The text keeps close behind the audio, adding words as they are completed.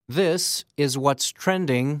This is what's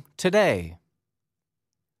trending today.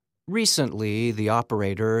 Recently, the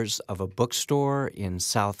operators of a bookstore in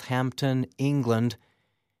Southampton, England,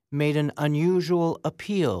 made an unusual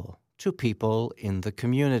appeal to people in the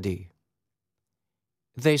community.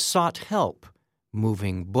 They sought help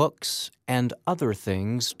moving books and other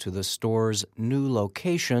things to the store's new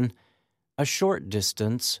location a short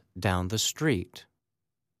distance down the street.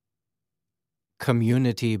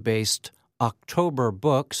 Community-based October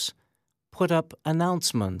Books put up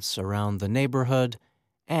announcements around the neighborhood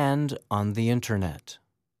and on the internet.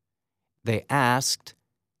 They asked,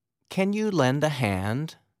 "Can you lend a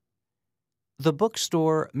hand?" The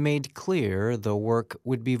bookstore made clear the work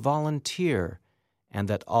would be volunteer and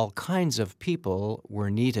that all kinds of people were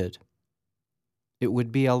needed. It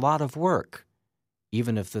would be a lot of work,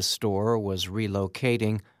 even if the store was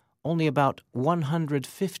relocating only about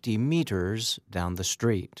 150 meters down the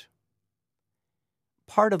street.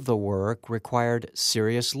 Part of the work required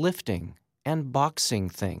serious lifting and boxing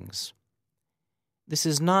things. This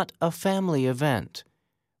is not a family event.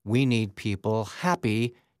 We need people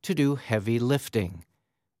happy to do heavy lifting,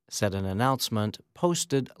 said an announcement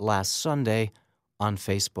posted last Sunday on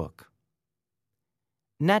Facebook.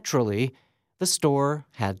 Naturally, the store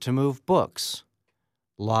had to move books.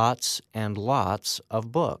 Lots and lots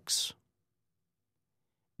of books.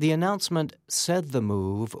 The announcement said the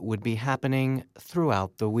move would be happening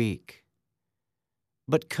throughout the week.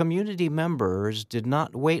 But community members did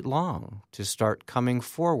not wait long to start coming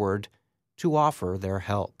forward to offer their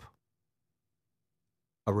help.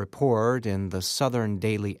 A report in the Southern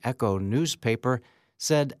Daily Echo newspaper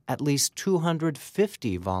said at least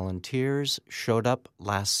 250 volunteers showed up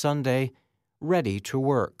last Sunday, ready to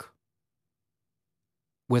work.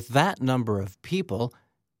 With that number of people,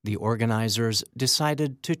 the organizers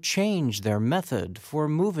decided to change their method for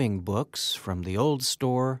moving books from the old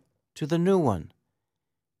store to the new one.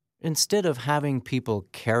 Instead of having people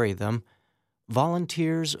carry them,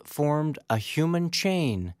 volunteers formed a human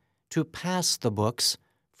chain to pass the books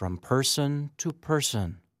from person to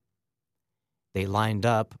person. They lined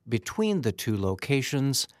up between the two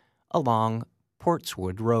locations along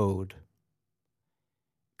Portswood Road.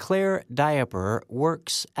 Claire Diaper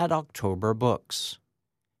works at October Books.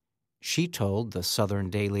 She told the Southern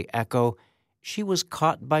Daily Echo she was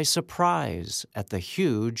caught by surprise at the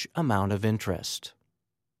huge amount of interest.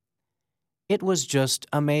 It was just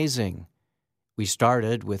amazing. We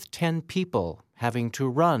started with 10 people having to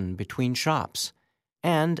run between shops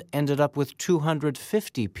and ended up with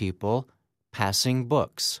 250 people passing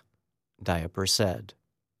books, Diaper said.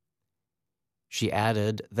 She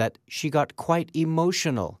added that she got quite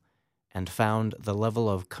emotional and found the level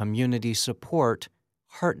of community support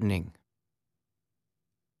heartening.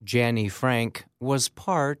 Jannie Frank was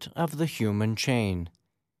part of the human chain.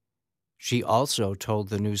 She also told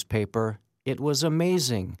the newspaper it was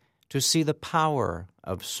amazing to see the power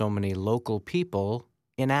of so many local people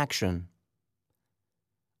in action.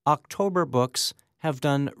 October Books have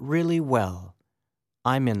done really well.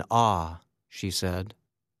 I'm in awe, she said.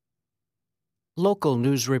 Local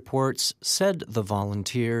news reports said the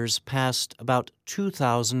volunteers passed about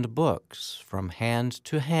 2,000 books from hand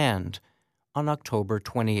to hand on October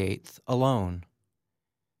 28th alone.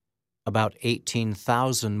 About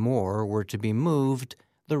 18,000 more were to be moved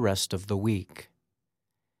the rest of the week.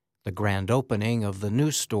 The grand opening of the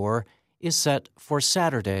new store is set for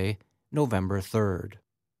Saturday, November 3rd.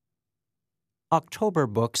 October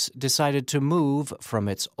Books decided to move from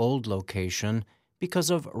its old location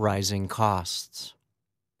because of rising costs.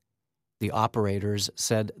 The operators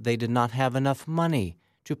said they did not have enough money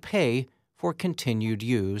to pay for continued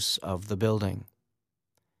use of the building.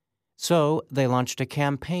 So they launched a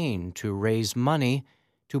campaign to raise money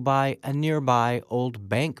to buy a nearby old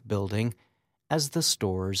bank building as the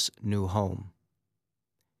store's new home.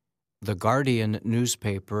 The Guardian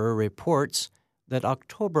newspaper reports that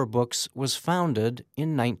October Books was founded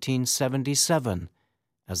in 1977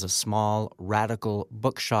 as a small radical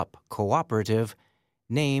bookshop cooperative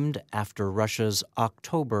named after Russia's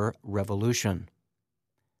October Revolution.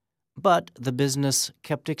 But the business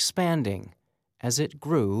kept expanding as it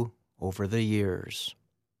grew over the years.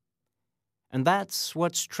 And that's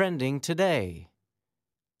what's trending today.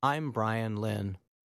 I'm Brian Lynn.